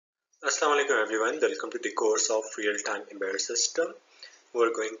Assalamu alaikum everyone, welcome to the course of real-time embedded system.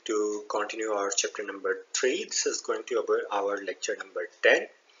 We're going to continue our chapter number 3. This is going to be our lecture number 10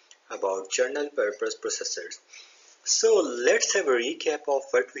 about general purpose processors. So let's have a recap of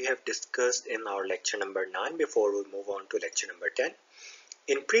what we have discussed in our lecture number 9 before we move on to lecture number 10.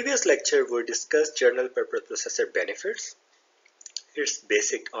 In previous lecture we discussed general purpose processor benefits, its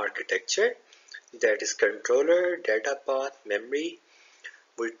basic architecture, that is controller, data path, memory.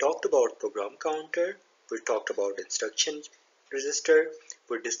 We talked about program counter, we talked about instruction register,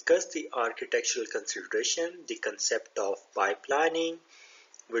 we discussed the architectural consideration, the concept of pipelining,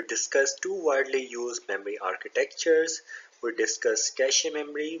 we discussed two widely used memory architectures, we discussed cache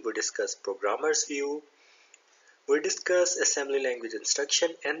memory, we discussed programmer's view, we discussed assembly language instruction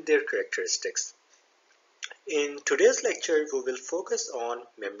and their characteristics. In today's lecture, we will focus on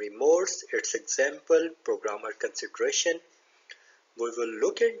memory modes, its example, programmer consideration. We will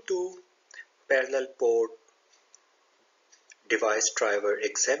look into parallel port device driver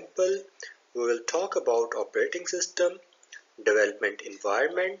example. We will talk about operating system, development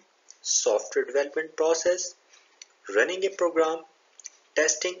environment, software development process, running a program,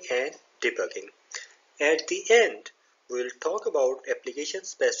 testing and debugging. At the end, we will talk about application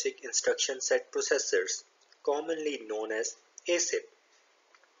specific instruction set processors, commonly known as ASIP.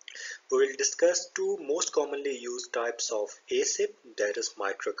 We will discuss two most commonly used types of ASIP, that is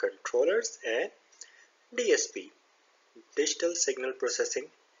microcontrollers and DSP, digital signal processing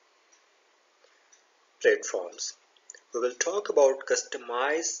platforms. We will talk about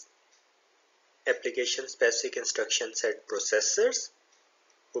customized application specific instruction set processors.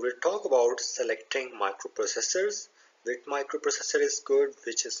 We will talk about selecting microprocessors, which microprocessor is good,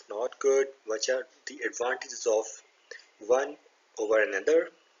 which is not good, what are the advantages of one over another.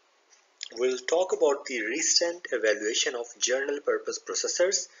 We'll talk about the recent evaluation of general purpose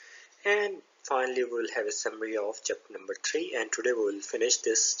processors, and finally we'll have a summary of chapter number 3, and today we will finish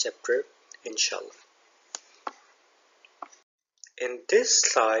this chapter inshallah. In this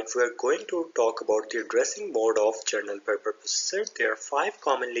slide we are going to talk about the addressing mode of general purpose processor. There are 5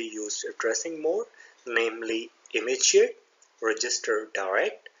 commonly used addressing mode, namely immediate, register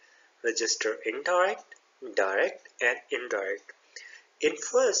direct, register indirect, direct and indirect. In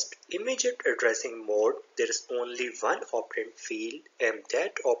first immediate addressing mode, there is only one operand field and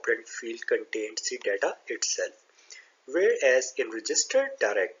that operand field contains the data itself. Whereas in register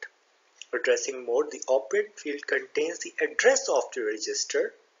direct addressing mode, the operand field contains the address of the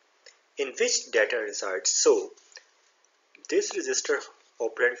register in which data resides. So this register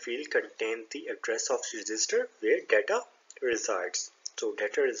operand field contains the address of the register where data resides. So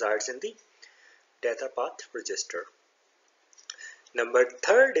data resides in the data path register. Number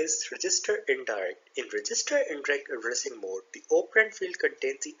 3 is register indirect. In register indirect addressing mode, the operand field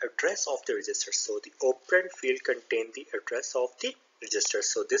contains the address of the register. So the operand field contains the address of the register.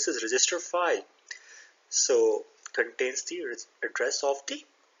 So this is register file. So contains the address of the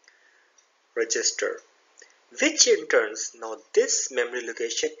register, which in turns, now this memory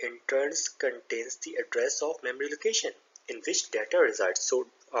location in turns contains the address of memory location in which data resides. So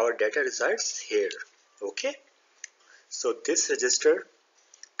our data resides here. Okay. So this register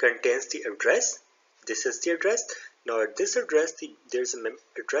contains the address. This is the address. Now at this address, there is an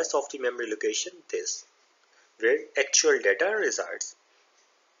address of the memory location, this, where actual data resides.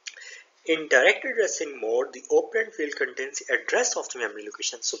 In direct addressing mode, the operand field contains the address of the memory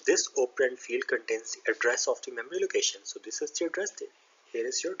location. So this operand field contains the address of the memory location. So this is the address there. Here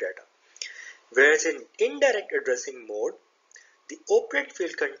is your data. Whereas in indirect addressing mode, the operand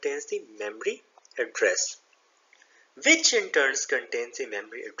field contains the memory address, which in turn contains the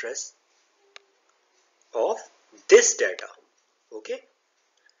memory address of this data. Okay.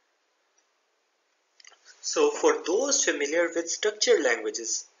 So for those familiar with structured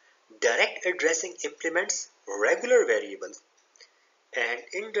languages, direct addressing implements regular variables and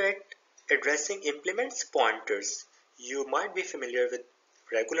indirect addressing implements pointers. You might be familiar with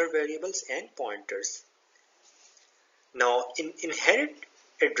regular variables and pointers. Now in inherent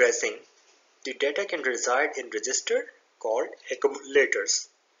addressing, the data can reside in register called accumulators.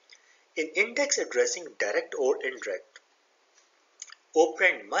 In index addressing, direct or indirect,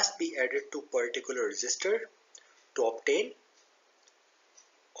 operand must be added to particular register to obtain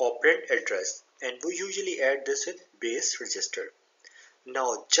operand address, and we usually add this with base register.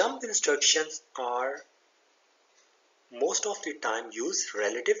 Now jump instructions are most of the time use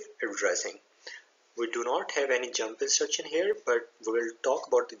relative addressing. We do not have any jump instruction here, but we will talk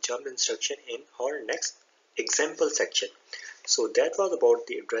about the jump instruction in our next example section. So that was about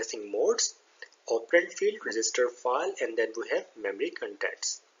the addressing modes, operand field, register file, and then we have memory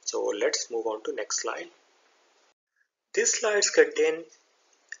contents. So let's move on to next slide. These slides contain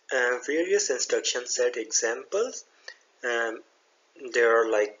various instruction set examples. Um, there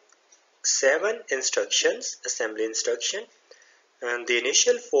are like 7 instructions, assembly instruction, and the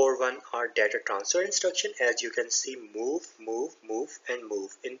initial 4 are data transfer instruction. As you can see, move, move, move, and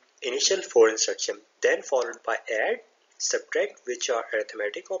move in initial 4 instruction. Then followed by add, subtract, which are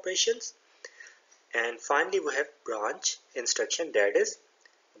arithmetic operations, and finally we have branch instruction, that is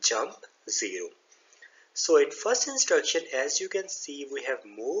jump 0. So in first instruction, as you can see, we have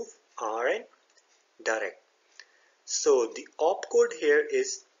move, rn, direct. So the opcode here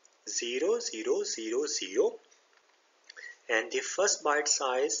is 0000, and the first byte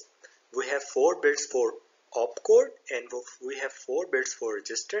size, we have 4 bits for opcode and we have 4 bits for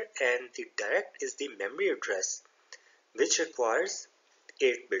register, and the direct is the memory address which requires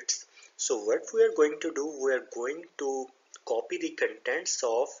 8 bits. So what we are going to do, we are going to copy the contents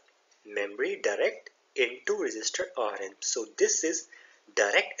of memory direct into register Rn. So this is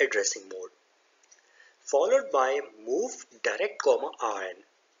direct addressing mode, followed by move direct comma Rn.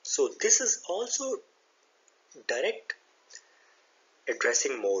 So this is also direct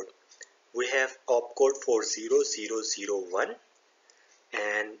addressing mode. We have opcode for 0001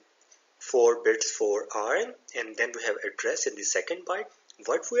 and 4 bits for Rn, and then we have address in the second byte.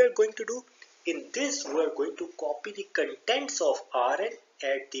 What we are going to do in this, we are going to copy the contents of Rn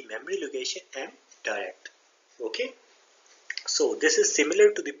at the memory location M direct. Okay, so this is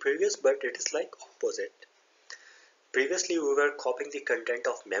similar to the previous, but it is like opposite. Previously we were copying the content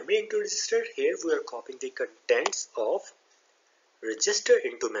of memory into register. Here we are copying the contents of register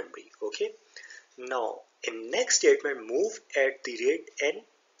into memory. Okay, now in next statement, move at the rate n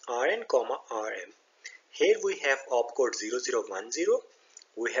Rn comma Rm. Here we have opcode 0010.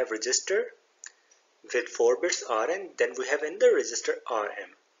 We have register with 4 bits Rn, then we have another register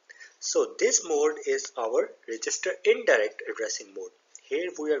Rm. So this mode is our register indirect addressing mode.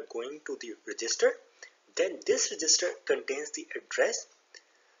 Here we are going to the register, then this register contains the address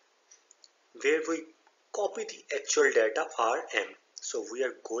where we copy the actual data Rm. So we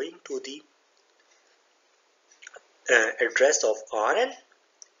are going to the address of Rn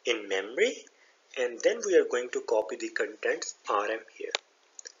in memory, and then we are going to copy the contents Rm here.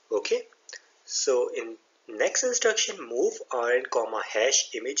 Okay, so in next instruction, move Rn comma hash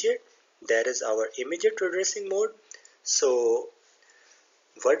immediate, that is our immediate addressing mode. So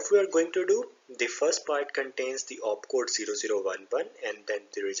what we are going to do, the first byte contains the opcode 0011 and then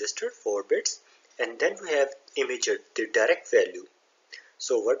the register 4 bits, and then we have immediate, the direct value.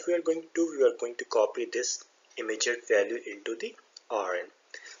 So what we are going to do, we are going to copy this immediate value into the Rn.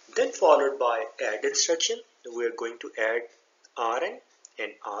 Then followed by add instruction, we are going to add Rn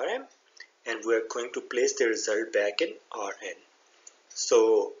and Rm, and we are going to place the result back in Rn.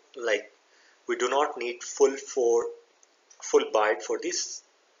 So like we do not need full byte for this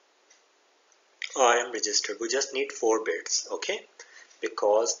Rm register, we just need 4 bits. Okay,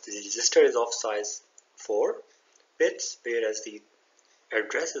 because the register is of size 4 bits, whereas the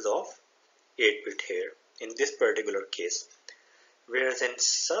address is of 8 bit here in this particular case. Whereas in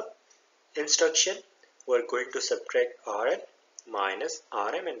sub instruction, we are going to subtract Rn minus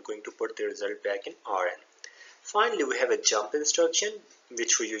Rm and going to put the result back in Rn. Finally, we have a jump instruction,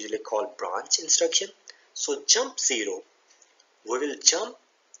 which we usually call branch instruction. So jump 0, we will jump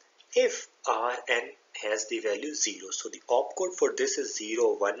if Rn has the value 0. So the opcode for this is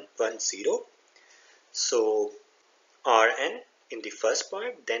 0110. So Rn in the first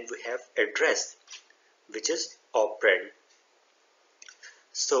part, then we have address, which is operand.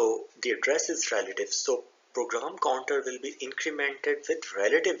 So the address is relative. So program counter will be incremented with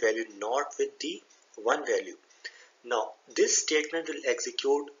relative value, not with the 1 value. Now this statement will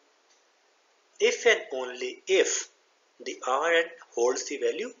execute if and only if the Rn holds the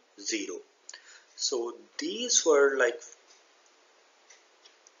value 0. So these were like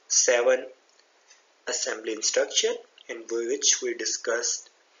 7 assembly instruction in which we discussed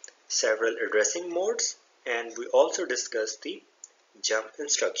several addressing modes, and we also discussed the jump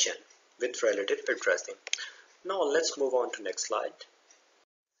instruction with relative addressing. Now let's move on to next slide.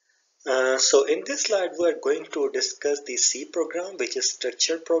 So in this slide we are going to discuss the C program, which is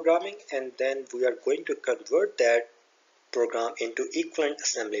structured programming, and then we are going to convert that program into equivalent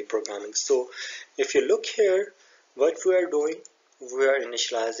assembly programming. So if you look here, what we are doing, we are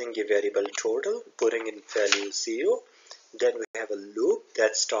initializing a variable total, putting in value 0. Then we have a loop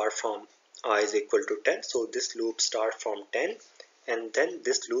that starts from I is equal to 10. So this loop starts from 10, and then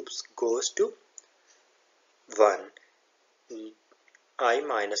this loop goes to 1. I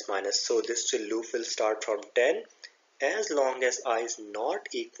minus minus. So this loop will start from 10 as long as I is not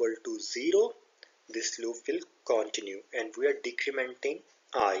equal to 0, this loop will continue and we are decrementing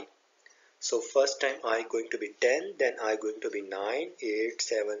I. So first time I going to be 10, then I going to be 9, 8,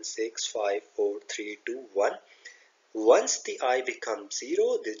 7, 6, 5, 4, 3, 2, 1. Once the I becomes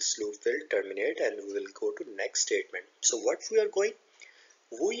 0, this loop will terminate and we will go to next statement. So what we are going?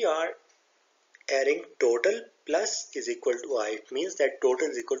 We are adding total plus is equal to I. It means that total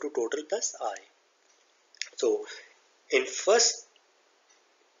is equal to total plus I. So in first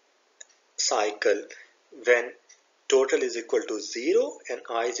cycle, when total is equal to 0 and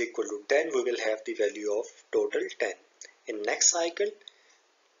I is equal to 10, we will have the value of total 10. In next cycle,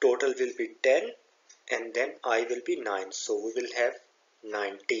 total will be 10 and then I will be 9. So we will have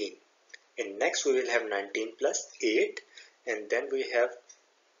 19. In next we will have 19 plus 8 and then we have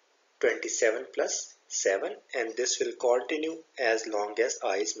 27 plus 7 and this will continue as long as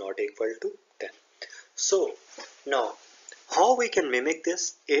I is not equal to 10. So now how we can mimic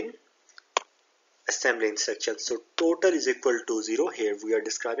this in assembly instructions? So total is equal to 0. Here we are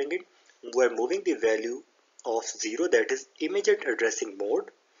describing it. We are moving the value of 0, that is immediate addressing mode.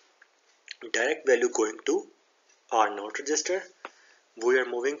 Direct value going to R0 register. We are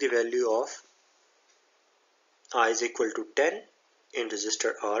moving the value of I is equal to 10 in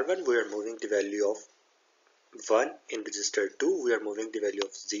register R1. We are moving the value of 1 in register 2. We are moving the value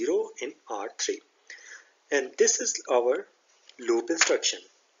of 0 in R3. And this is our loop instruction.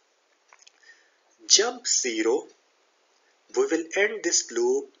 Jump 0. We will end this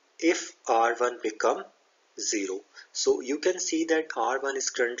loop if R1 become 0. So you can see that R1 is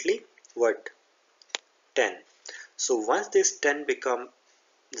currently what? 10. So once this 10 become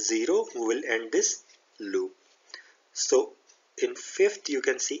 0, we will end this loop. So in fifth you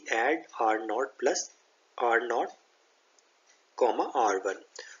can see add R0 plus R0 comma R1.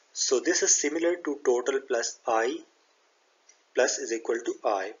 So this is similar to total plus I plus is equal to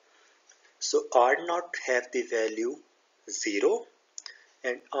I. So R0 have the value 0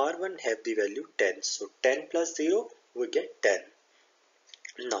 and R1 have the value 10. So 10 plus 0 we get 10.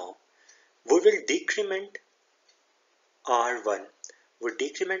 Now we will decrement R1. We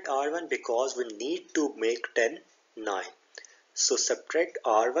decrement R1 because we need to make 10 9. So subtract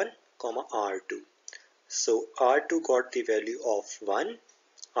R1 comma R2. So R2 got the value of 1,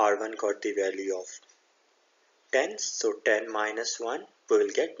 R1 got the value of 10. So 10 minus 1 we will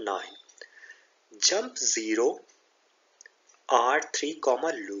get 9. Jump 0 R3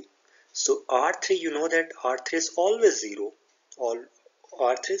 comma loop. So R3, you know that R3 is always 0.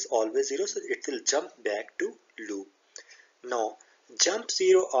 R3 is always 0, so it will jump back to loop. Now jump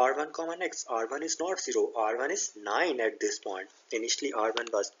 0 R1 comma next. R1 is not 0, R1 is 9 at this point. Initially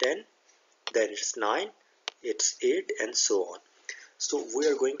R1 was 10, then it's 9, it's 8 and so on. So we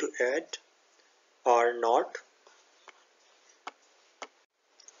are going to add R0.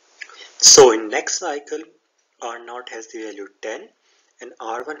 So in next cycle R0 has the value 10 and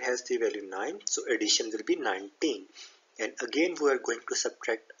R1 has the value 9, so addition will be 19. And again we are going to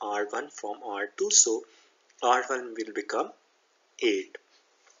subtract R1 from R2, so R1 will become 8.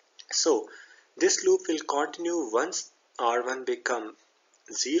 So this loop will continue. Once R1 become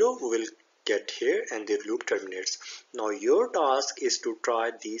 0, we will get here and the loop terminates. Now your task is to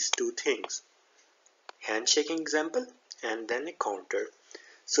try these two things, handshaking example and then a counter.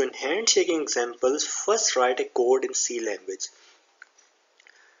 So in handshaking examples, first write a code in C language.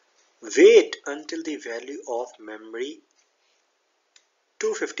 Wait until the value of memory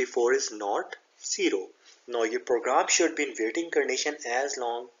 254 is not 0. Now your program should be in waiting condition as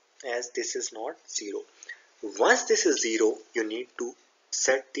long as this is not 0. Once this is 0, you need to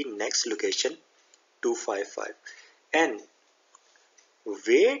set the next location 255 and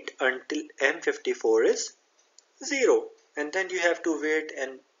wait until M54 is 0, and then you have to wait,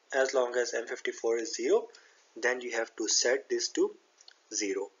 and as long as M54 is 0, then you have to set this to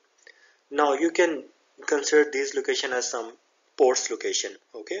 0. Now you can consider this location as some ports location,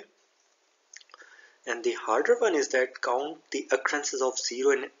 okay? And the harder one is that count the occurrences of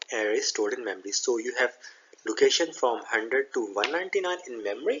 0 in an array stored in memory. So you have location from 100 to 199 in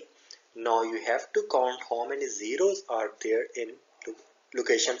memory. Now you have to count how many zeros are there in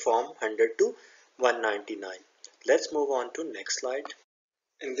location from 100 to 199. Let's move on to next slide.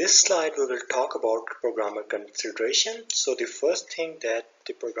 In this slide we will talk about programmer consideration. So the first thing that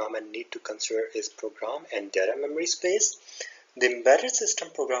the programmer need to consider is program and data memory space. The embedded system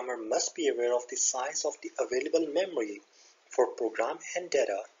programmer must be aware of the size of the available memory for program and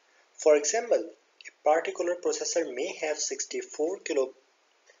data. For example, a particular processor may have 64 kilo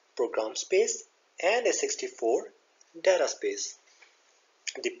program space and a 64 data space.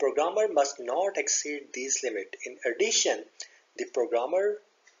 The programmer must not exceed these limits. In addition, the programmer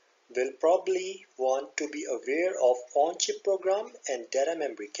will probably want to be aware of on-chip program and data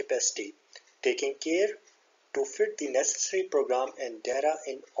memory capacity, taking care to fit the necessary program and data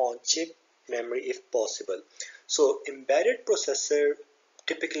in on-chip memory if possible. So embedded processor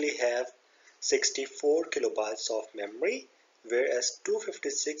typically have 64 kilobytes of memory, whereas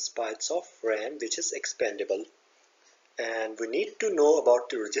 256 bytes of RAM, which is expandable. And we need to know about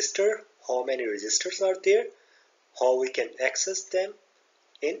the register, how many registers are there, how we can access them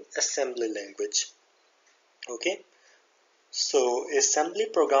in assembly language. Okay, so assembly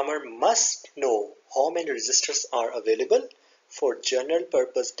programmer must know how many registers are available for general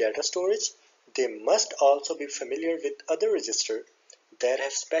purpose data storage. They must also be familiar with other registers that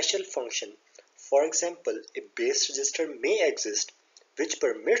have special function. For example, a base register may exist which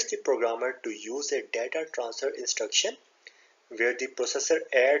permits the programmer to use a data transfer instruction where the processor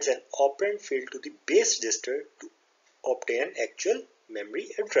adds an operand field to the base register to obtain an actual memory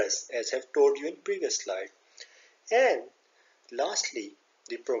address, as I've told you in previous slide. And lastly,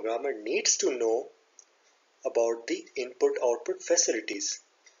 the programmer needs to know about the input-output facilities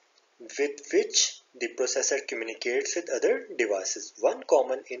with which the processor communicates with other devices. One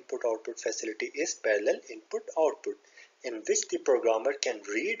common input-output facility is parallel input-output, in which the programmer can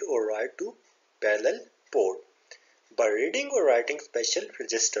read or write to parallel port by reading or writing special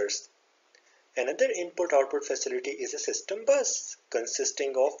registers. Another input-output facility is a system bus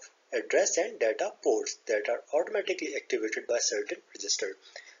consisting of address and data ports that are automatically activated by certain register.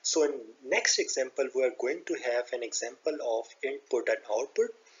 So in next example, we are going to have an example of input and output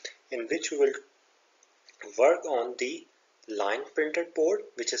in which we will work on the line printer port,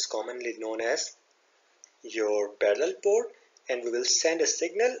 which is commonly known as your parallel port, and we will send a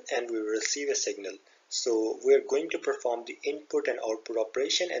signal and we will receive a signal. So we are going to perform the input and output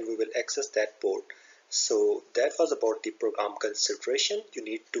operation and we will access that port. So that was about the program consideration. You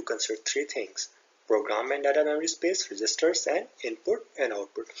need to consider three things: program and data memory space, registers, and input and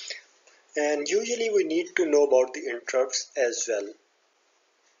output. And usually we need to know about the interrupts as well.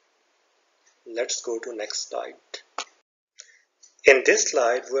 Let's go to next slide. In this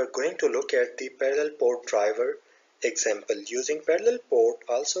slide, we are going to look at the parallel port driver example using parallel port,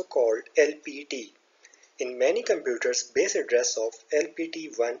 also called LPT. In many computers, base address of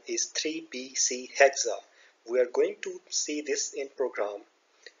LPT1 is 3BC hexa. We are going to see this in program.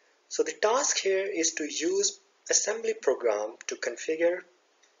 So the task here is to use assembly program to configure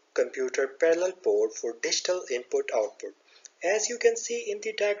computer parallel port for digital input output. As you can see in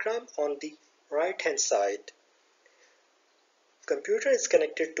the diagram on the right hand side, computer is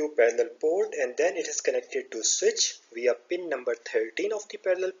connected to parallel port and then it is connected to switch via pin number 13 of the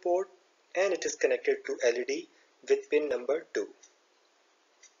parallel port, and it is connected to LED with pin number 2.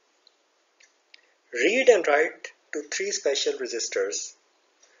 Read and write to 3 special registers.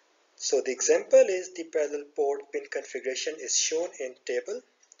 So the example is the parallel port pin configuration is shown in table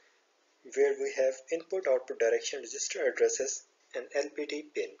where we have input output direction register addresses and LPT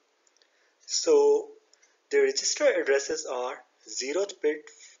pin. So the register addresses are 0th bit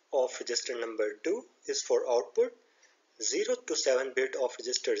of register number 2 is for output, 0 to 7 bit of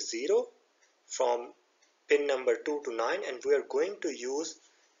register 0 from pin number 2 to 9, and we are going to use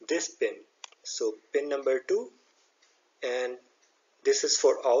this pin. So pin number 2, and this is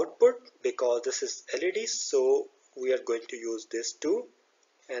for output because this is LED, so we are going to use this 2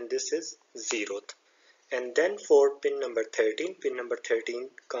 and this is 0th. And then for pin number 13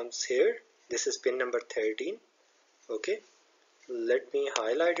 comes here. This is pin number 13. Okay, let me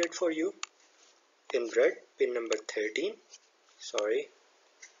highlight it for you in red. Pin number 13, sorry,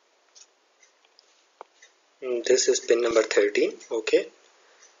 this is pin number 13. Okay,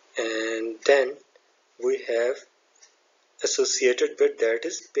 and then we have associated bit, that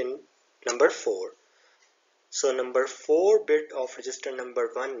is pin number 4. So number 4 bit of register number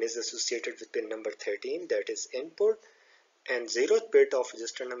 1 is associated with pin number 13, that is input, and 0th bit of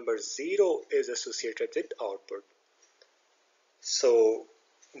register number 0 is associated with output. So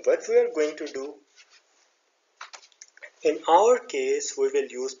what we are going to do, in our case we will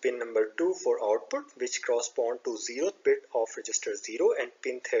use pin number 2 for output, which correspond to 0th bit of register 0, and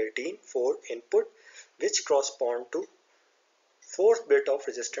pin 13 for input, which correspond to 4th bit of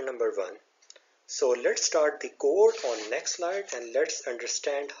register number 1. So let's start the code on next slide and let's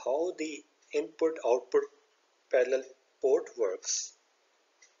understand how the input output parallel port works.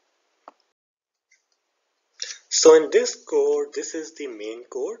 So in this code, this is the main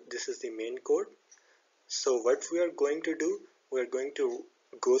code. So what we are going to do, we are going to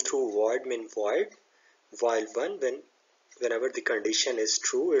go through void min void while 1 when whenever the condition is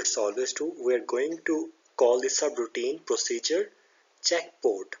true, it's always true, we are going to call the subroutine procedure check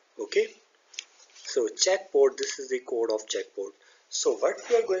port. Okay, so check port, this is the code of check port. So what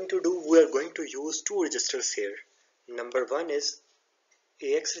we are going to do, we are going to use two registers here. Number one is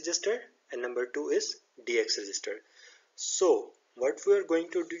AX register and number two is DX register. So what we are going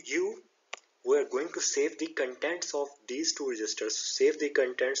to do, we are going to save the contents of these two registers, save the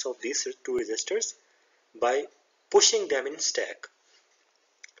contents of these two registers by pushing them in stack.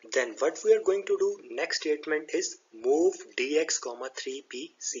 Then what we are going to do, next statement is move dx,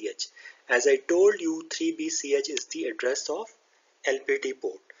 3bch. As I told you, 3bch is the address of LPT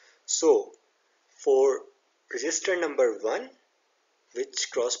port. So for register number 1,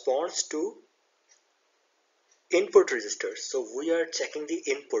 which corresponds to input register, so we are checking the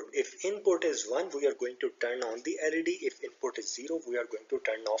input. If input is 1, we are going to turn on the LED. If input is 0, we are going to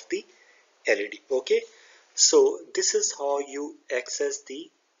turn off the LED. Okay, so this is how you access the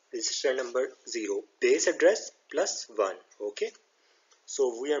register number 0, base address plus 1. Okay,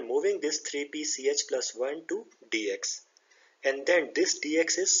 so we are moving this 3bch plus 1 to DX, and then this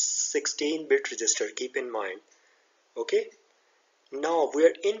DX is 16-bit register, keep in mind. Okay, now we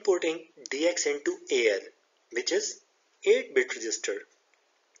are inputting DX into AL, which is 8-bit register.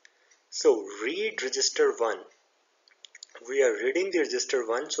 So read register 1. We are reading the register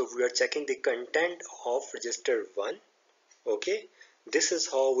 1, so we are checking the content of register 1. Okay, this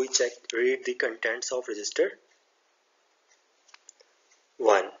is how we read the contents of register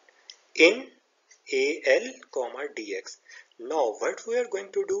 1 in AL, DX. Now what we are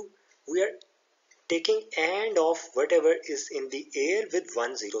going to do, we are taking AND of whatever is in the AL with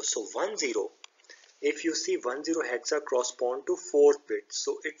 10. So 10, if you see 10 hexa correspond to 4th bit,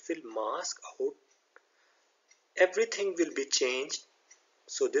 so it will mask out, everything will be changed.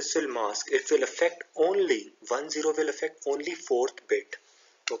 So this will mask, it will affect only 10 will affect only 4th bit.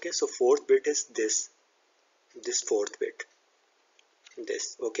 Okay, so 4th bit is this 4th bit,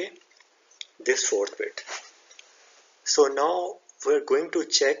 this. Okay, this 4th bit. So now we're going to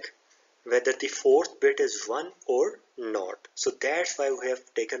check whether the 4th bit is 1 or not. So that's why we have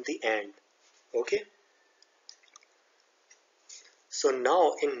taken the AND. Okay, so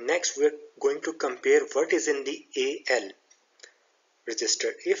now in next we're going to compare what is in the AL register.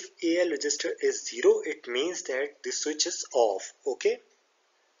 If AL register is 0, it means that the switch is off. Okay,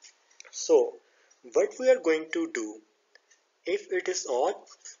 so what we are going to do, if it is off,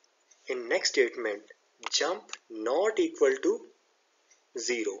 in next statement jump not equal to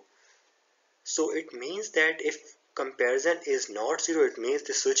 0. So it means that if comparison is not 0, it means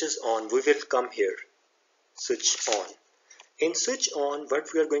the switch is on. We will come here, switch on. In switch on, what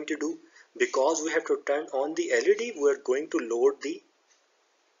we are going to do, because we have to turn on the LED, we are going to load the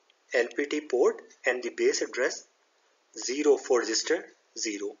LPT port and the base address 0 for register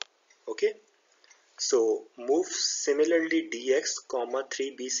 0. Okay, so move similarly dx,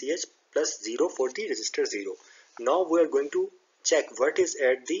 3bch plus 0 for the register 0. Now we are going to check what is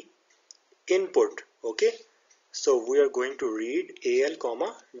at the input. Okay, so we are going to read AL,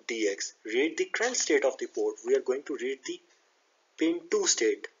 DX, read the current state of the port. We are going to read the pin 2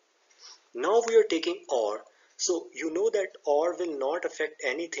 state. Now we are taking OR. So you know that OR will not affect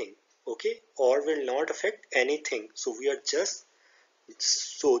anything. Okay, OR will not affect anything. So we are just,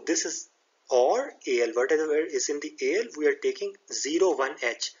 so this is OR AL, whatever is in the AL, we are taking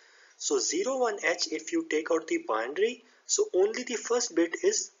 01H. So 01H, if you take out the binary, so only the first bit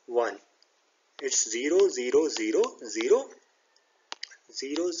is 1. It's 0 0 0 0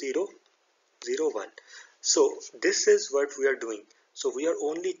 0 0 0 1. So this is what we are doing. So we are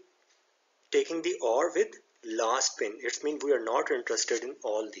only taking the OR with last pin. It means we are not interested in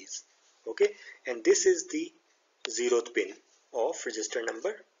all these. Okay, and this is the 0th pin of register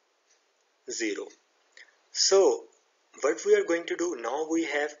number 0. So what we are going to do now, we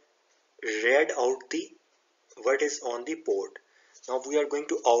have read out the what is on the port. Now we are going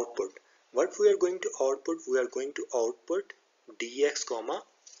to output. What we are going to output, we are going to output dx,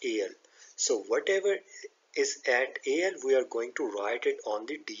 AL. So whatever is at AL, we are going to write it on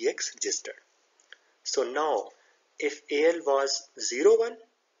the DX register. So now if AL was 0 1,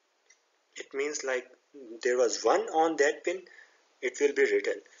 it means like there was 1 on that pin, it will be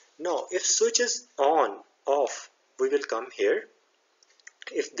written. Now if switch is on, off, we will come here.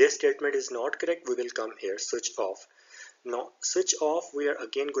 If this statement is not correct, we will come here, switch off. Now switch off, we are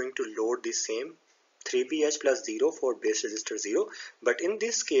again going to load the same 3bh plus 0 for base register 0, but in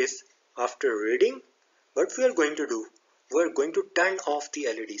this case after reading, what we are going to do, we are going to turn off the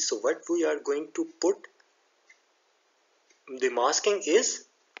LED. So what we are going to put, the masking is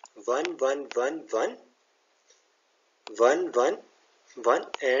 1 1 1 1 1 1 1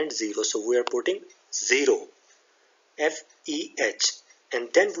 and 0, so we are putting 0 FEH, and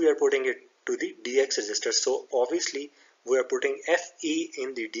then we are putting it to the DX register. So obviously we are putting FE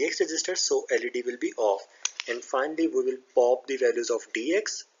in the DX register, so LED will be off. And finally we will pop the values of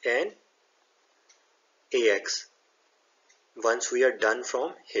DX and AX once we are done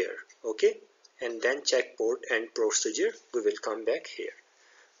from here. Okay, and then check port and procedure, we will come back here.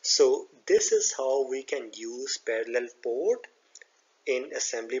 So this is how we can use parallel port in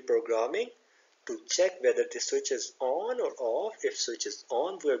assembly programming to check whether the switch is on or off. If switch is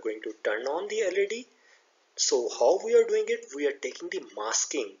on, we are going to turn on the LED. So how we are doing it? We are taking the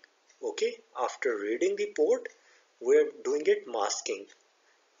masking. Okay, after reading the port, we are doing it masking.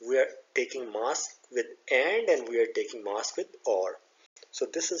 We are taking mask with and we are taking mask with or. So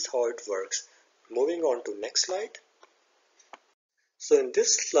this is how it works. Moving on to next slide. So in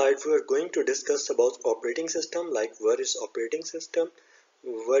this slide we are going to discuss about operating system, like what is operating system,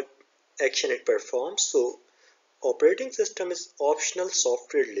 what action it performs. So operating system is optional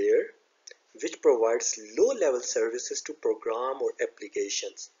software layer which provides low-level services to program or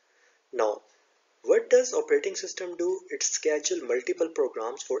applications. Now, what does operating system do? It schedules multiple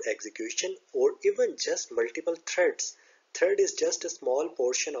programs for execution or even just multiple threads. Thread is just a small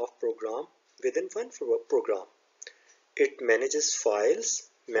portion of program within one program. It manages files,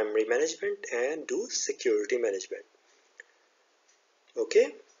 memory management, and do security management.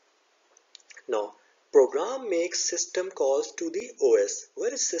 Okay. Now, program makes system calls to the OS.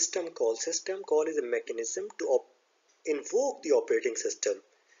 What is system call? System call is a mechanism to invoke the operating system.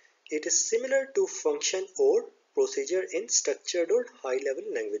 It is similar to function or procedure in structured or high-level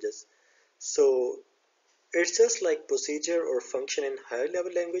languages. So it's just like procedure or function in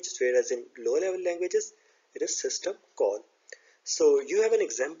high-level languages, whereas in low-level languages, it is system call. So you have an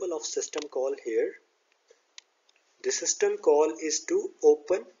example of system call here. The system call is to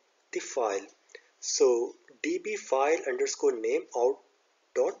open the file. So db file underscore name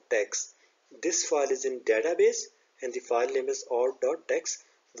out.txt. This file is in database and the file name is out.txt.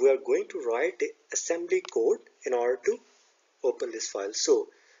 We are going to write the assembly code in order to open this file. So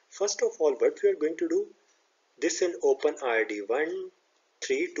first of all, what we are going to do, this in open ID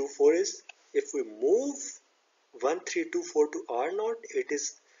 1324 is, if we move 1324 to R0,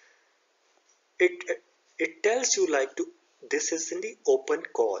 it tells you like to, this is in the open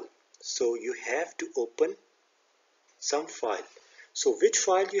call, so you have to open some file. So which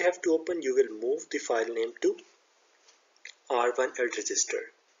file you have to open? You will move the file name to R1 at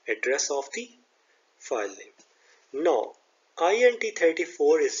register, address of the file name. Now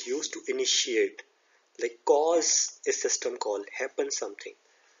int34 is used to initiate, like cause a system call, happen something.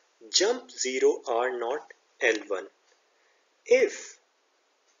 Jump 0 R0 L1. If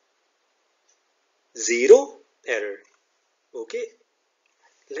 0 error, okay,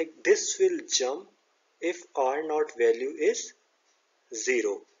 like this will jump if R0 value is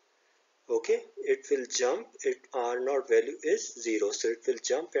 0. Okay, it will jump if R0 value is 0. So it will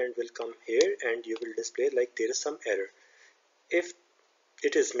jump and will come here and you will display like there is some error. If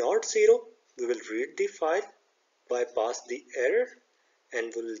it is not 0, we will read the file, bypass the error,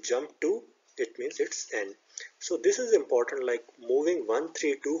 and we will jump to, it means it's N. So this is important, like moving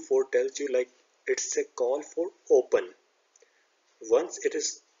 1324 tells you like it's a call for open. Once it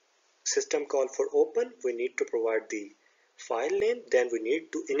is system call for open, we need to provide the file name, then we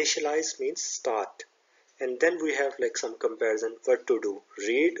need to initialize, means start, and then we have like some comparison what to do,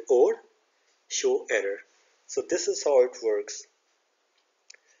 read or show error. So this is how it works.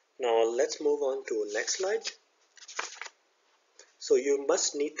 Now let's move on to next slide. So you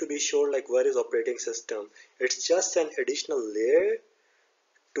must need to be sure like what is operating system. It's just an additional layer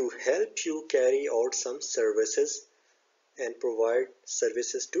to help you carry out some services and provide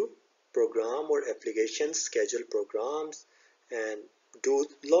services to program or applications, schedule programs, and do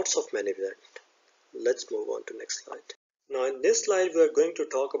lots of management. Let's move on to next slide. Now in this slide we are going to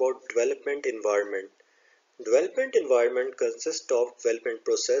talk about development environment. Development environment consists of development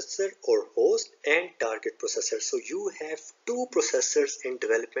processor or host and target processor. So you have two processors in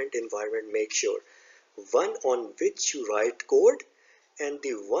development environment, make sure. One on which you write code and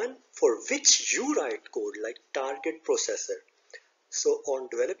the one for which you write code, like target processor. So on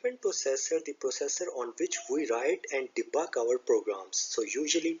development processor, the processor on which we write and debug our programs. So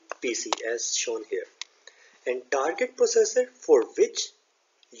usually PC as shown here. And target processor for which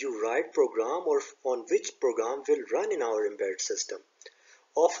you write program or on which program will run in our embedded system.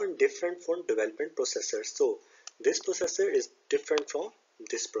 Often different from development processor. So this processor is different from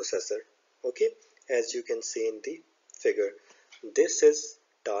this processor. Okay, as you can see in the figure. This is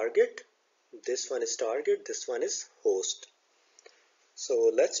target This one is target, this one is host.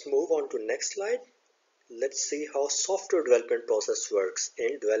 So let's move on to next slide. Let's see how software development process works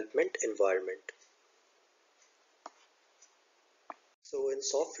in development environment. So in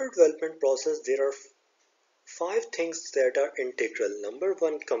software development process, there are five things that are integral. Number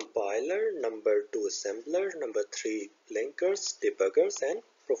one, compiler. Number two, assembler. Number three, linkers, debuggers, and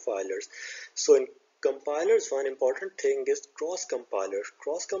profilers. So in compilers, one important thing is cross compiler.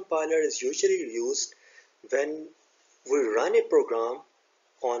 Cross compiler is usually used when we run a program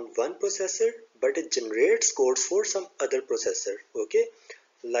on one processor, but it generates codes for some other processor. Okay,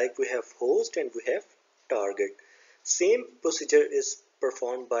 like we have host and we have target. Same procedure is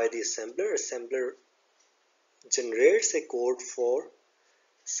performed by the assembler. Assembler generates a code for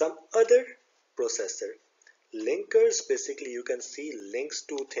some other processor. Linkers, basically you can see links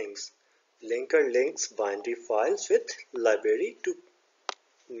to things. Linker links binary files with library to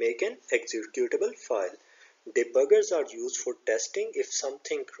make an executable file. Debuggers are used for testing. If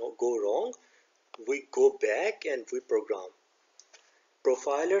something go wrong, we go back and we program.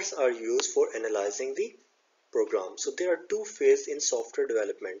 Profilers are used for analyzing the program. So there are two phases in software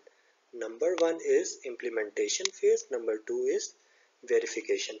development. Number one is implementation phase. Number two is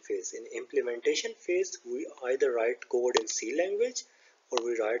verification phase. In implementation phase, we either write code in C language or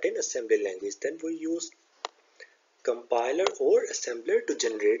we write in assembly language. Then we use compiler or assembler to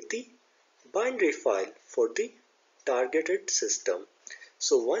generate the binary file for the targeted system.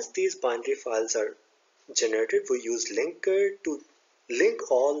 So once these binary files are generated, we use linker to link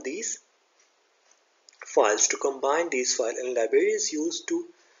all these files to combine these files, and library is used to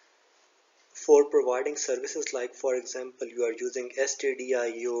for providing services like, for example, you are using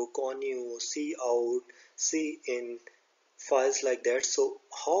stdio, connew, cout, cin, files like that. So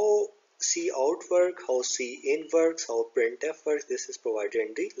how cout works, how cin works, how printf works, this is provided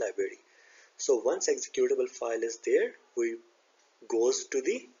in the library. So once executable file is there, we goes to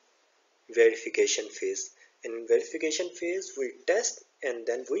the verification phase. In verification phase, we test and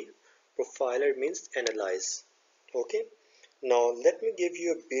then we profiler means analyze. Okay. Now let me give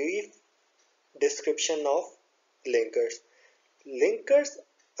you a brief description of linkers. Linkers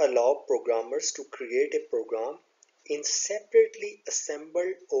allow programmers to create a program in separately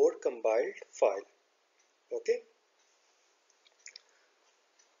assembled or compiled file. Okay.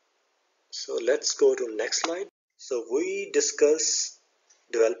 So let's go to next slide. So we discuss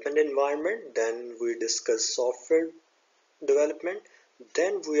development environment, then we discuss software development,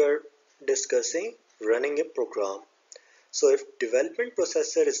 then we are discussing running a program. So if development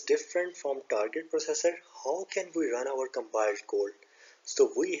processor is different from target processor, how can we run our compiled code?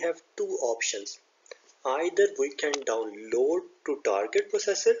 So we have two options. Either we can download to target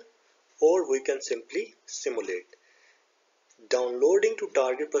processor or we can simply simulate. Downloading to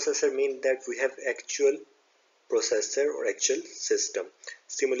target processor means that we have actual processor or actual system.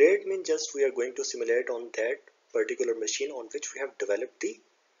 Simulate means just we are going to simulate on that particular machine on which we have developed the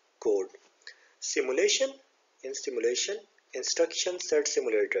code. Simulation, in simulation, instruction set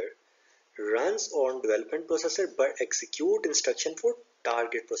simulator runs on development processor but execute instruction for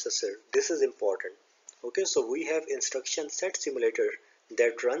target processor. This is important. Okay, so we have instruction set simulator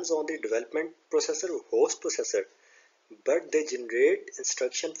that runs on the development processor or host processor, but they generate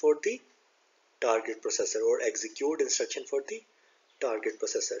instruction for the target processor or execute instruction for the target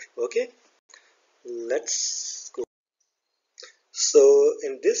processor. Okay, let's go. So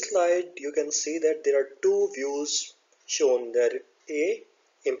in this slide you can see that there are two views shown there, a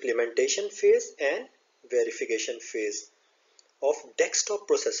implementation phase and verification phase of desktop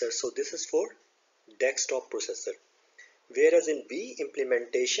processor. So this is for desktop processor, whereas in B,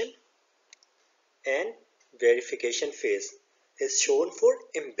 implementation and verification phase is shown for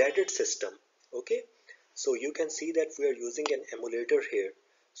embedded system. Okay, so you can see that we are using an emulator here.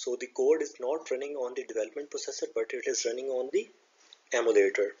 So the code is not running on the development processor, but it is running on the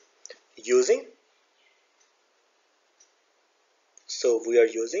emulator using, so we are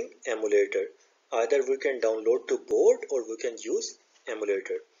using emulator. Either we can download to board or we can use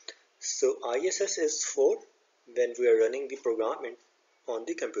emulator. So ISS is for when we are running the program on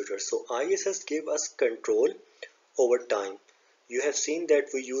the computer. So ISS give us control over time. You have seen that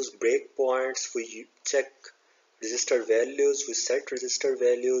we use breakpoints, we check register values, we set register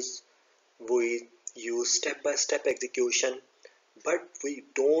values, we use step-by-step execution, but we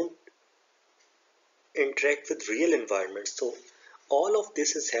don't interact with real environments. So all of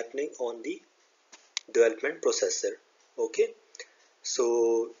this is happening on the development processor. Okay,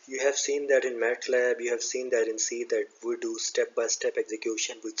 so you have seen that in MATLAB, you have seen that in C, that we do step-by-step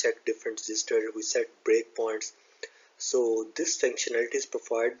execution, we check different registers, we set breakpoints. So this functionality is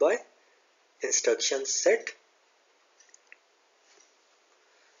provided by instruction set.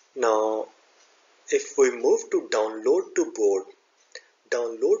 Now if we move to download to board,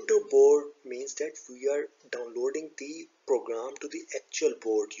 download to board means that we are downloading the program to the actual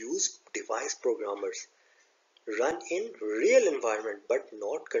board. Use device programmers. Run in real environment but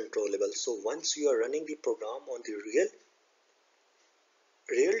not controllable. So once you are running the program on the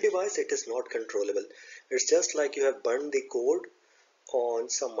real device, it is not controllable. It's just like you have burned the code on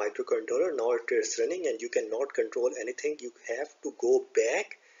some microcontroller. Now it is running and you cannot control anything. You have to go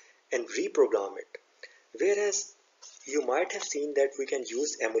back and reprogram it. Whereas you might have seen that we can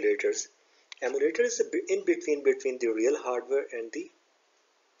use emulators. Emulator is in between the real hardware and the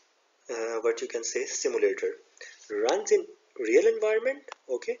what you can say simulator. Runs in real environment,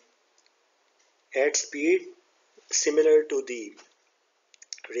 okay, at speed similar to the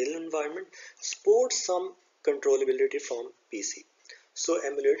real environment, sports some controllability from PC. So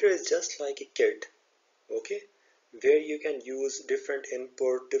emulator is just like a kit, okay, where you can use different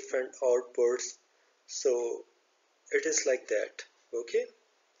input, different outputs. So it is like that, okay.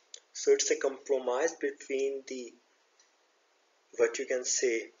 So it's a compromise between the what you can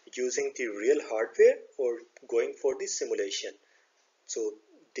say using the real hardware or going for the simulation. So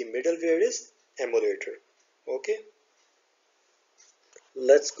the middleware is emulator, okay.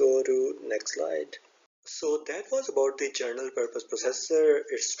 Let's go to next slide. So that was about the general purpose processor,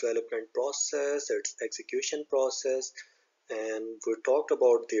 its development process, its execution process, and we talked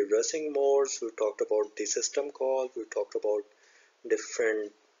about the addressing modes, we talked about the system call, we talked about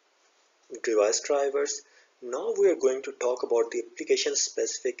different device drivers. Now we are going to talk about the application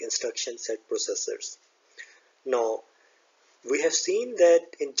specific instruction set processors. Now we have seen that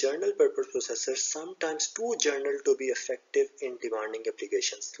in general purpose processors, sometimes too general to be effective in demanding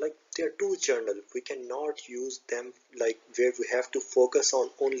applications. Like they are too general, we cannot use them like where we have to focus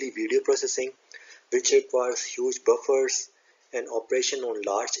on only video processing, which requires huge buffers and operation on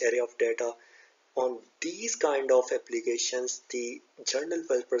large area of data. On these kind of applications, the general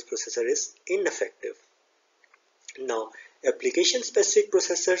purpose processor is ineffective. Now, application specific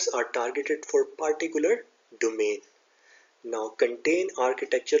processors are targeted for particular domain. Now contain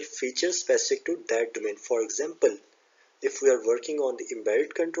architectural features specific to that domain. For example, if we are working on the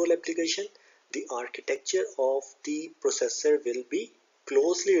embedded control application, the architecture of the processor will be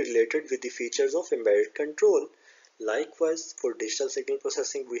closely related with the features of embedded control. Likewise, for digital signal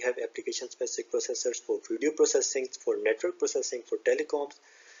processing, we have application specific processors for video processing, for network processing, for telecoms.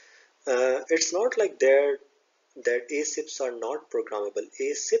 It's not like that ASIPs are not programmable.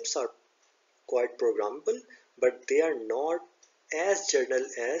 ASIPs are quite programmable, but they are not as general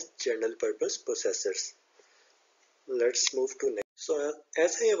as general purpose processors. Let's move to next. So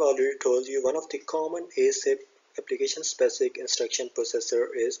as I have already told you, one of the common ASIP application specific instruction processor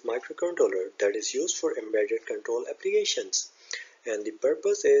is microcontroller that is used for embedded control applications. And the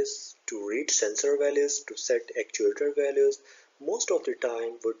purpose is to read sensor values, to set actuator values. Most of the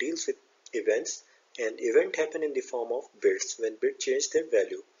time we deals with events, and event happen in the form of bits when bits change their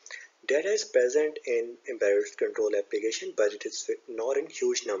value. Data is present in embedded control application, but it is not in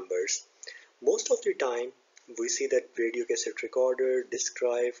huge numbers. Most of the time, we see that video cassette recorder, disk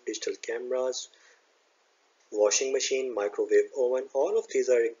drive, digital cameras, washing machine, microwave oven, all of these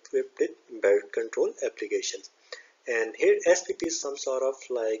are equipped with embedded control applications. And here SPP is some sort of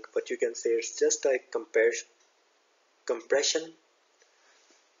like what you can say, it's just a compression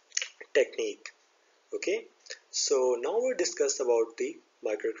technique. Okay, so now we'll discuss about the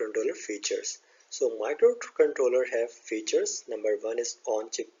microcontroller features. So microcontroller have features. Number one is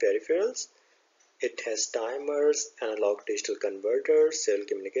on-chip peripherals. It has timers, analog digital converters, serial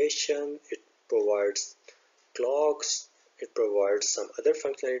communication. It provides clocks. It provides some other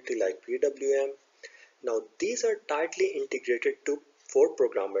functionality like PWM. Now these are tightly integrated to for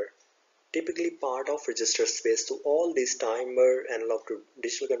programmer, typically part of register space. So all these timer, analog to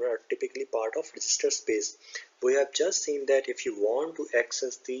digital converter are typically part of register space. We have just seen that if you want to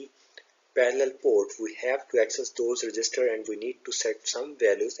access the parallel port, we have to access those register and we need to set some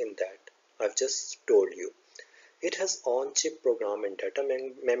values in that. I've just told you. It has on-chip program and data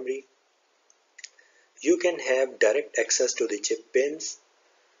memory. You can have direct access to the chip pins,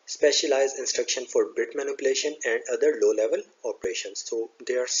 specialized instruction for bit manipulation and other low-level operations. So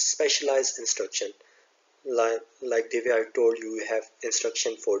they are specialized instruction. Like the way I told you, you have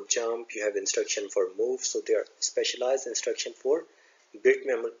instruction for jump, you have instruction for move. So they are specialized instruction for bit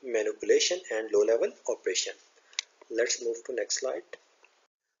manipulation and low-level operation. Let's move to next slide.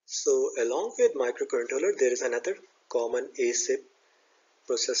 So along with microcontroller, there is another common ASIP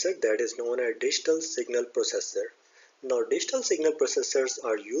processor that is known as digital signal processor. Now, digital signal processors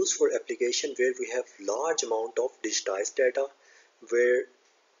are used for application where we have large amount of digitized data, where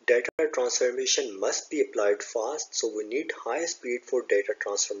data transformation must be applied fast, so we need high speed for data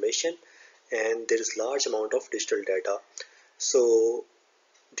transformation, and there is large amount of digital data. So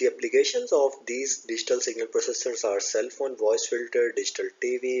the applications of these digital signal processors are cell phone voice filter, digital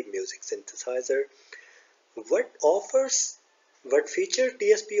TV, music synthesizer. What offers, what feature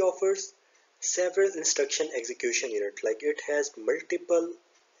DSP offers? Several instruction execution units, like it has multiple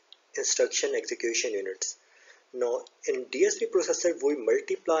instruction execution units. Now in DSP processor we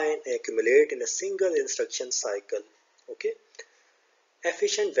multiply and accumulate in a single instruction cycle. Okay,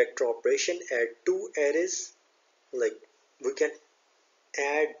 efficient vector operation at two arrays, like we can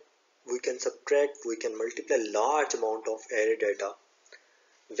add, we can subtract, we can multiply large amount of array data.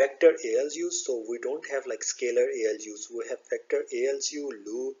 Vector ALUs, so we don't have like scalar ALUs, we have vector ALU,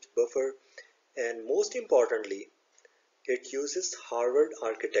 loops, buffer, and most importantly, it uses Harvard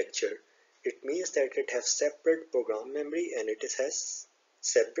architecture. It means that it has separate program memory and it has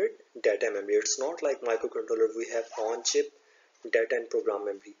separate data memory. It's not like microcontroller, we have on-chip data and program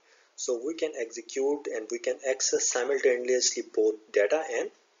memory. So we can execute and we can access simultaneously both data and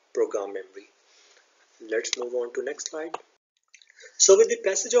program memory. Let's move on to next slide. So with the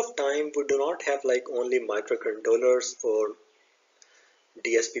passage of time, we do not have like only microcontrollers or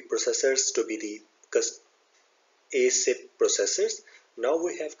DSP processors to be the ASIP processors. Now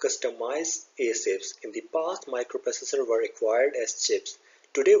we have customized ASIPs. In the past, microprocessors were acquired as chips.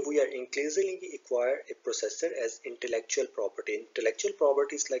 Today we are increasingly acquire a processor as intellectual property. Intellectual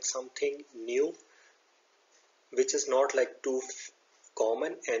property is like something new which is not like too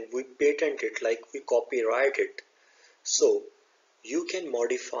common, and we patent it, like we copyright it. So you can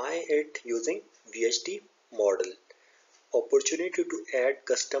modify it using VHD model. Opportunity to add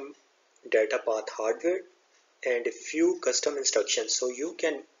custom data path hardware and a few custom instructions. So you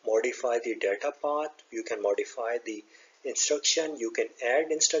can modify the data path, you can modify the instruction, you can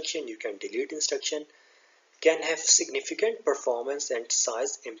add instruction, you can delete instruction, can have significant performance and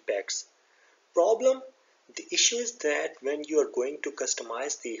size impacts. Problem, the issue is that when you are going to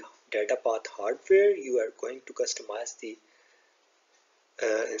customize the data path hardware, you are going to customize the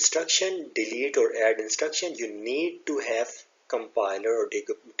instruction, delete or add instruction, you need to have compiler or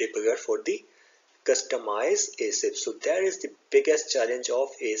debugger for the customized ASIP. So that is the biggest challenge of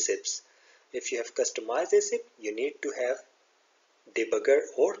ASIPs. If you have customized ASIP, you need to have debugger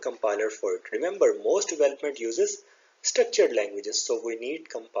or compiler for it. Remember, most development uses structured languages, so we need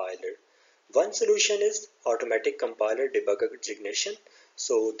compiler. One solution is automatic compiler debugger generation.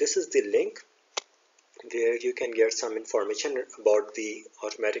 So this is the link where you can get some information about the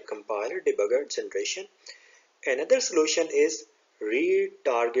automatic compiler debugger generation. Another solution is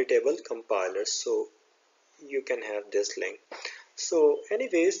retargetable compilers. So you can have this link. So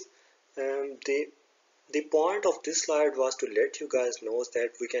anyways, the point of this slide was to let you guys know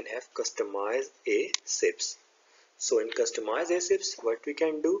that we can have customized ASIPs. So in customized ASIPs, what we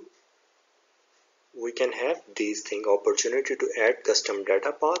can do, we can have these things, opportunity to add custom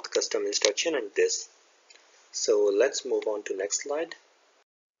data path, custom instruction, and this. So let's move on to next slide.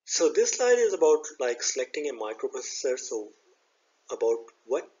 So this slide is about like selecting a microprocessor. So about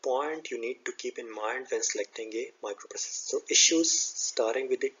what point you need to keep in mind when selecting a microprocessor. So issues starting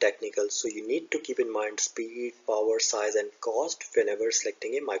with the technical. So you need to keep in mind speed, power, size, and cost whenever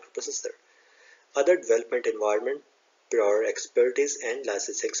selecting a microprocessor. Other development environment, prior expertise and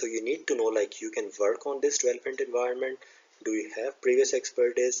licensing. So you need to know like you can work on this development environment. Do you have previous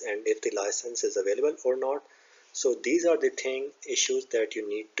expertise, and if the license is available or not. So these are the issues that you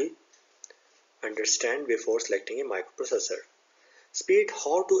need to understand before selecting a microprocessor. Speed,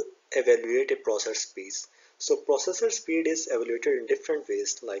 how to evaluate a processor speed. So processor speed is evaluated in different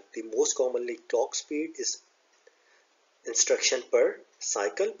ways, like the most commonly clock speed is instruction per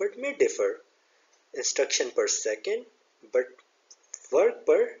cycle but may differ. Instruction per second, but work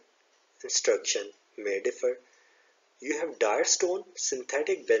per instruction may differ. You have Direstone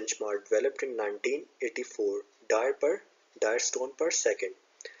synthetic benchmark developed in 1984, Direstone per second.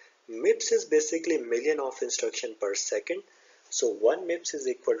 MIPS is basically million of instruction per second. So 1 MIPS is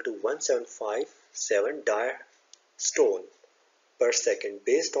equal to 1757 Direstone per second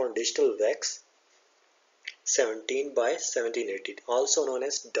based on digital VEX 17 by 1780, also known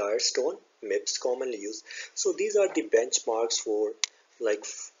as Direstone MIPS commonly used. So these are the benchmarks for like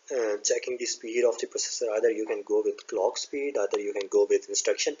checking the speed of the processor. Either you can go with clock speed, either you can go with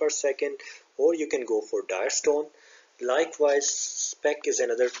instruction per second, or you can go for Direstone. Likewise, spec is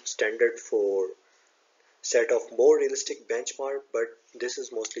another standard for set of more realistic benchmark, but this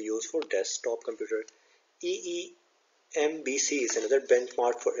is mostly used for desktop computer. EE MBC is another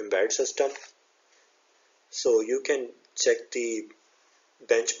benchmark for embedded system. So you can check the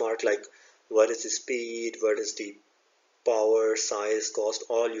benchmark like what is the speed, what is the power, size, cost,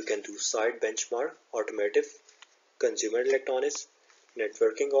 all you can do side benchmark, automotive, consumer electronics,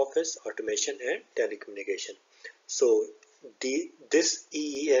 networking, office, automation and telecommunication. So this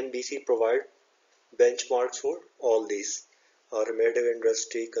EEMBC provide benchmarks for all these automotive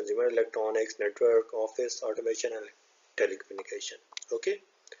industry, consumer electronics, network, office, automation and telecommunication. Okay,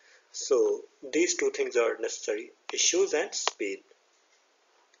 so these two things are necessary, issues and speed.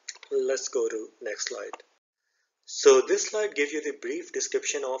 Let's go to next slide. So this slide gives you the brief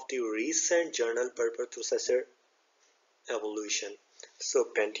description of the recent general purpose processor evolution. So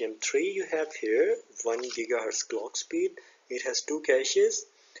Pentium 3 you have here 1 gigahertz clock speed. It has two caches.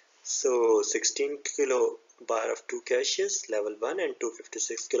 So 16 kilobyte of two caches level 1 and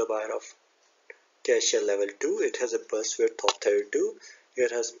 256 kilobyte of cache level 2. It has a bus width of 32.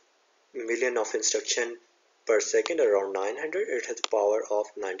 It has million of instruction per second around 900. It has power of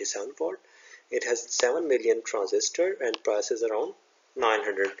 97 watt. It has 7 million transistor and price is around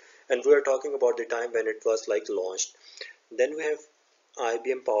 900. And we are talking about the time when it was like launched. Then we have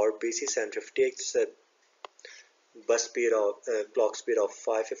IBM Power PC 750X bus speed of clock speed of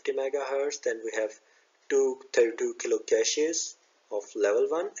 550 megahertz. Then we have two 32 kilo caches of level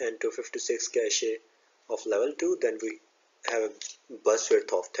 1 and 256 cache of level 2. Then we have a bus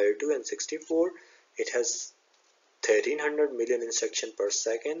width of 32 and 64. It has 1300 million instruction per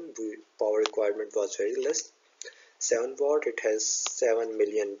second. The power requirement was very less, 7 watt. It has 7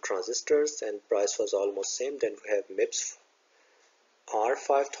 million transistors and price was almost same. Then we have MIPS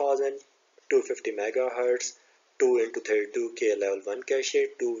R5000, 250 megahertz, 2 into 32K level 1 cache,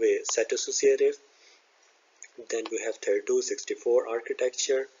 two-way set associative. Then we have 3264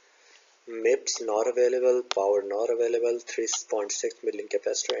 architecture. MIPS not available, power not available, 3.6 million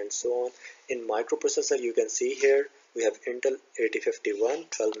capacitor and so on. In microprocessor you can see here we have Intel 8051,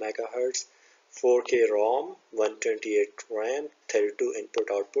 12 megahertz, 4K ROM, 128 RAM, 32 input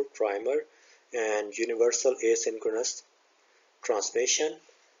output primer and universal asynchronous transmission.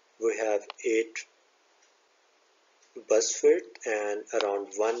 We have 8 bus width and around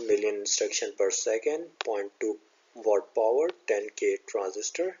 1 million instruction per second, 0.2 watt power, 10K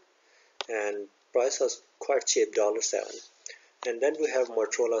transistor and price was quite cheap, $7. And then we have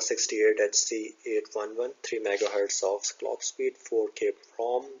Motorola 68HC811, 3 megahertz of clock speed, 4K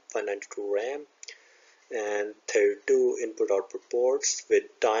ROM, 192 RAM and 32 input output ports with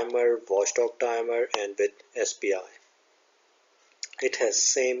timer, watchdog timer and with SPI. It has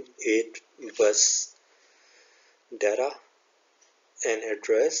same 8 bus data and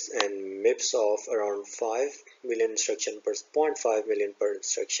address and MIPS of around 5 million instruction per 0.5 million per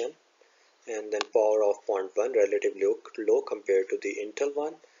instruction. And then power of 0.1, relatively low compared to the Intel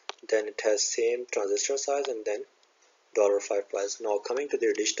one. Then it has same transistor size and then $5 price. Now coming to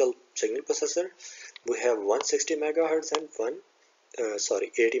the digital signal processor, we have 160 megahertz and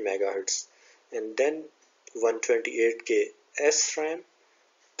 80 megahertz and then 128K SRAM,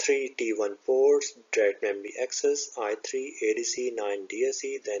 3 T1 ports, direct memory access, i3, ADC, 9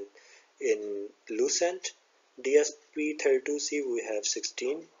 DSE. Then in Lucent DSP32C we have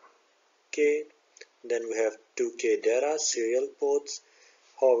 16K. Then we have 2K data serial ports.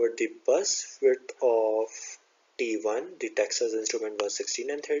 However, the bus width of T1, the Texas Instrument was 16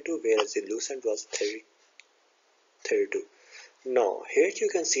 and 32, whereas the Lucent was 32. Now here you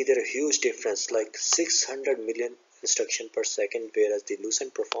can see there are huge difference, like 600 million instruction per second, whereas the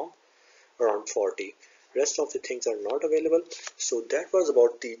Lucent perform around 40. Rest of the things are not available. So that was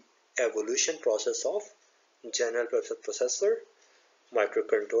about the evolution process of general purpose processor,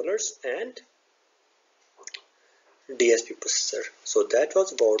 microcontrollers and DSP processor. So that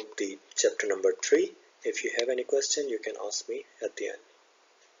was about the chapter number 3. If you have any question you can ask me at the end.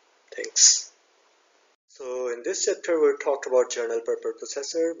 Thanks. So in this chapter we talked about general purpose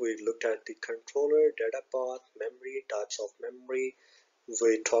processor. We looked at the controller, data path, memory, types of memory.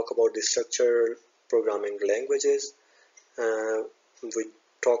 We talk about the structural programming languages. We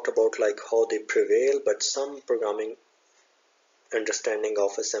talked about like how they prevail, but some programming understanding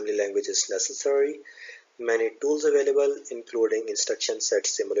of assembly language is necessary. Many tools available including instruction set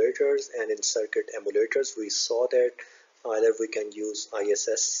simulators and in circuit emulators. We saw that either we can use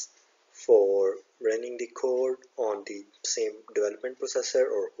ISS for running the code on the same development processor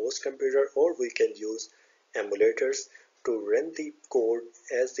or host computer, or we can use emulators to run the code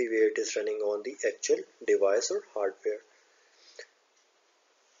as the way it is running on the actual device or hardware.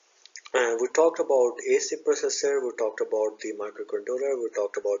 We talked about AC processor, we talked about the microcontroller, we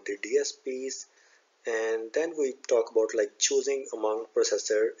talked about the DSPs, And then we talk about like choosing among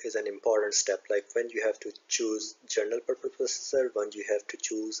processor is an important step, like when you have to choose general purpose processor, when you have to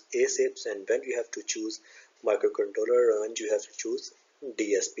choose ASIPs, and when you have to choose microcontroller, and when you have to choose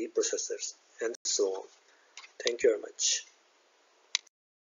DSP processors, and so on. Thank you very much.